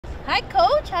Hi,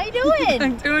 Coach. How you doing?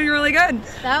 I'm doing really good.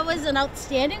 That was an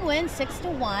outstanding win,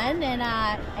 6-1, and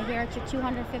I hear it's your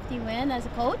 250 win as a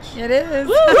coach. It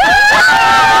is.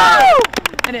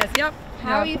 It is. Yep.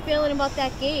 How are you feeling about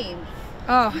that game?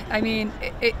 Oh, I mean,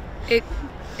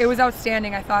 it was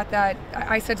outstanding. I thought that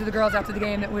I said to the girls after the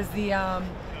game, it was the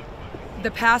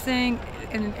passing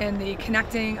and the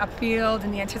connecting upfield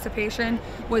and the anticipation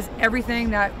was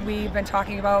everything that we've been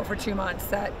talking about for 2 months.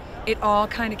 That it all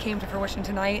kind of came to fruition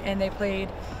tonight, and they played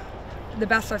the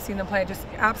best I've seen them play. Just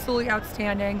absolutely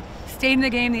outstanding. Stayed in the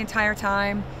game the entire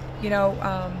time. You know,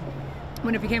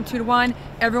 when it became 2-1,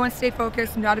 everyone stayed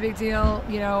focused. Not a big deal.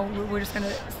 You know, we're just going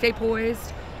to stay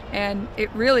poised. And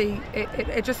it really,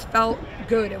 it just felt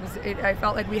good. I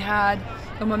felt like we had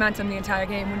the momentum the entire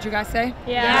game. Wouldn't you guys say?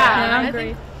 Yeah, I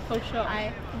agree. For sure.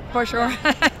 For sure.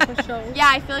 For sure. Yeah,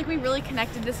 I feel like we really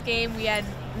connected this game. We had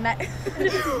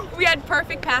we had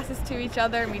perfect passes to each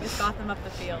other, and we just got them up the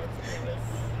field.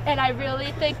 And I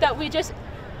really think that we just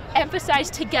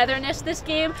emphasized togetherness this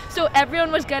game, so everyone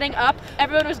was getting up,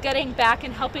 everyone was getting back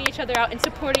and helping each other out and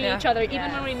supporting each other even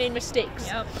when we made mistakes.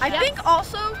 Yep. I think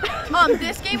also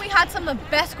this game we had some of the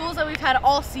best goals that we've had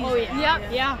all season. Oh yeah.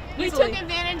 Yep. Yeah. We took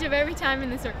advantage of every time in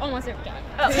the circle, almost every time.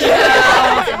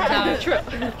 Oh. True.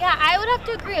 Yeah, I would have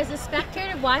to agree. As a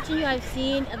spectator watching you, I've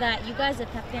seen that you guys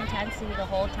have kept the intensity the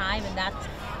whole time, and that's,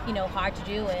 you know, hard to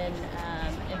do in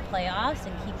playoffs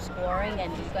and keep scoring,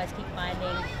 and you guys keep finding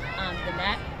the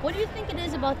net. What do you think it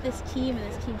is about this team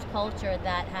and this team's culture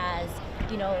that has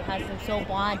them so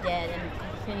bonded and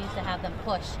continues to have them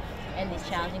push in these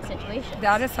challenging situations?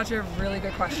 That is such a really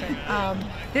good question.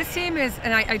 This team is,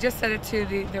 and I just said it to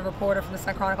the reporter from the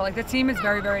Sun Chronicle, like, the team is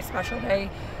very, very special.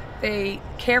 They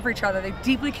care for each other. They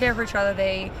deeply care for each other.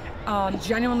 They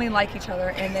genuinely like each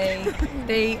other, and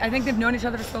I think they've known each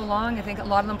other for so long. I think a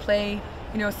lot of them play,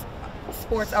 you know,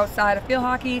 sports outside of field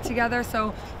hockey together.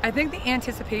 So I think the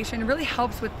anticipation really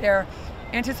helps with their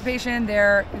anticipation,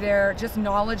 their just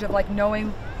knowledge of, like,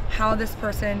 knowing how this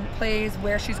person plays,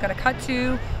 where she's going to cut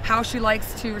to, how she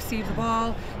likes to receive the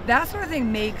ball. That sort of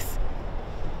thing makes,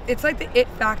 it's like the it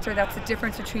factor that's the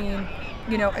difference between,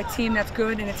 you know, a team that's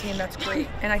good and a team that's great.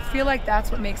 And I feel like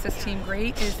that's what makes this team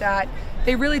great, is that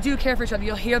they really do care for each other.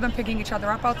 You'll hear them picking each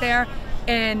other up out there,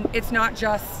 and it's not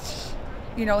just,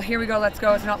 you know, here we go, let's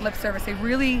go. It's not lip service. They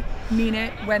really mean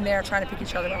it when they're trying to pick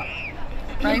each other up.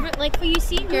 Right? Like for you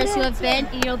seniors who have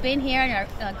been here and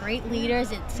are great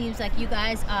leaders, it seems like you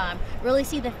guys really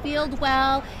see the field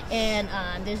well, and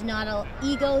there's not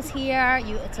egos here.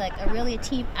 It's like really a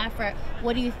team effort.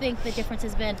 What do you think the difference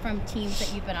has been from teams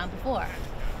that you've been on before?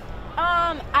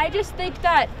 I just think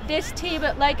that this team,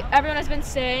 like everyone has been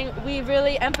saying, we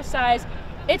really emphasize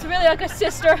it's really like a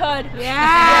sisterhood.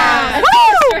 Yeah.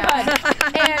 Sisterhood.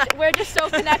 And we're just so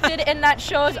connected, and that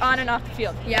shows on and off the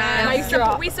field. Yeah.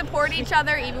 And we support each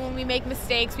other. Even when we make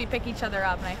mistakes, we pick each other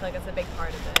up, and I feel like that's a big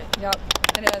part of it. Yep,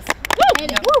 it is.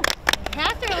 And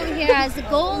Catherine over here as the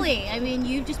goalie. I mean,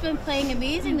 you've just been playing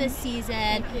amazing this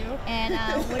season. Thank you. And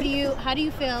how do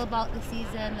you feel about the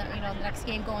season? The next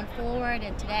game going forward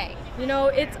and today. You know,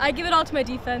 I give it all to my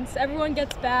defense. Everyone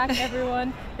gets back.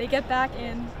 They get back,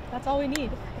 and that's all we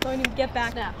need. That's all we need to get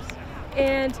back. Snaps.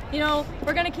 And you know,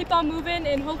 we're gonna keep on moving,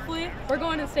 and hopefully, we're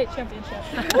going to the state championship.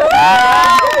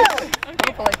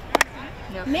 Hopefully.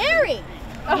 Yep. Mary,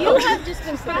 you have just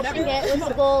been crushing it with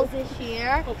the goals this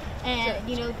year, and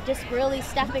you know, just really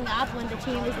stepping up when the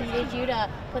team has needed you to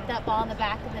put that ball in the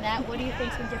back of the net. What do you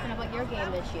think's been different about your game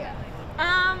this year?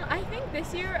 I think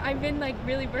this year I've been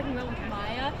really working well with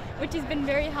Maya, which has been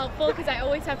very helpful because I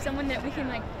always have someone that we can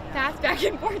pass back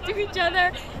and forth to each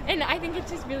other, and I think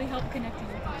it's just really helped connecting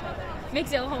with each other.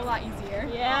 Makes it a whole lot easier.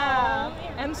 Yeah.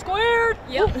 M squared.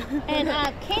 Yep. And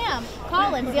Cam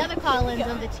Collins, the other Collins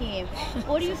of the team,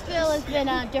 what do you feel has been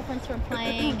a difference from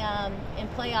playing in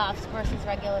playoffs versus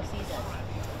regular season?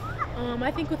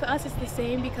 I think with us it's the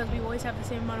same because we always have the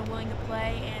same amount of willing to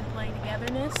play and playing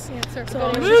togetherness. Yeah, so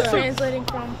it's just translating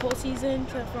from full season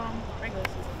to from regular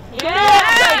season.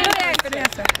 Yeah! Good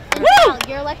answer. Wow,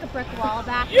 you're like a brick wall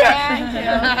back there. You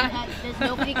know, there's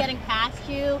nobody getting past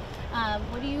you.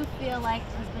 What do you feel like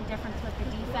has been different with the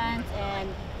defense and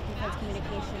defense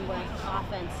communication with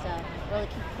offense to really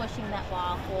keep pushing that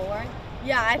ball forward?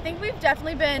 Yeah, I think we've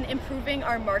definitely been improving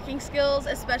our marking skills,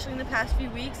 especially in the past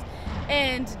few weeks.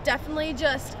 And definitely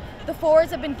just the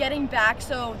forwards have been getting back,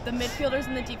 so the midfielders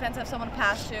and the defense have someone to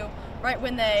pass to right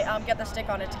when they get the stick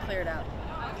on it to clear it out.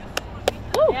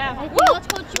 Yeah. Anything else,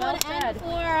 Coach, you want to add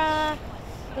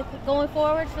for going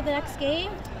forward for the next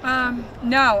game?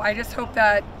 No, I just hope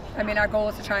that, our goal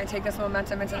is to try and take this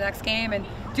momentum into the next game and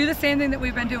do the same thing that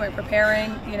we've been doing,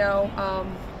 preparing,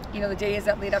 the days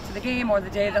that lead up to the game or the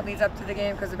day that leads up to the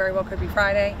game, because it very well could be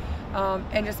Friday,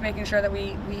 and just making sure that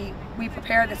we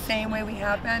prepare the same way we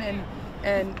have been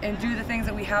and do the things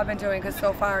that we have been doing, because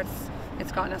so far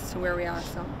it's gotten us to where we are.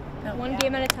 So one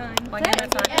game at a time. One game at a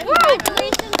time.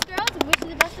 Congratulations, girls, and wish you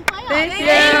the best in playoffs. Thank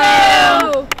you.